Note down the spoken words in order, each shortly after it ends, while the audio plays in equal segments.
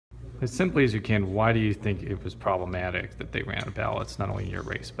As simply as you can, why do you think it was problematic that they ran out of ballots, not only in your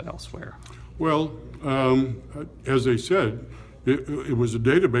race, but elsewhere? Well, as they said, it was a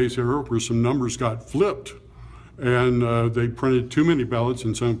database error where some numbers got flipped, and they printed too many ballots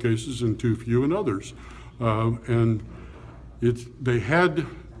in some cases and too few in others. And they had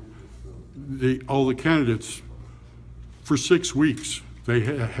all the candidates for 6 weeks. They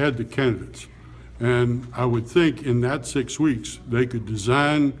had the candidates. And I would think in that 6 weeks, they could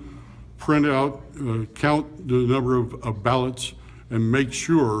design, print out, count the number of ballots, and make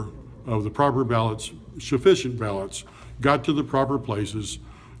sure of the proper ballots, sufficient ballots, got to the proper places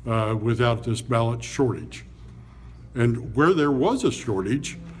without this ballot shortage. And where there was a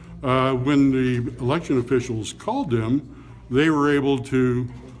shortage, when the election officials called them, they were able to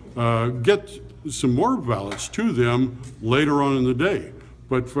get some more ballots to them later on in the day.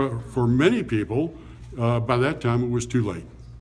 But for many people, by that time it was too late.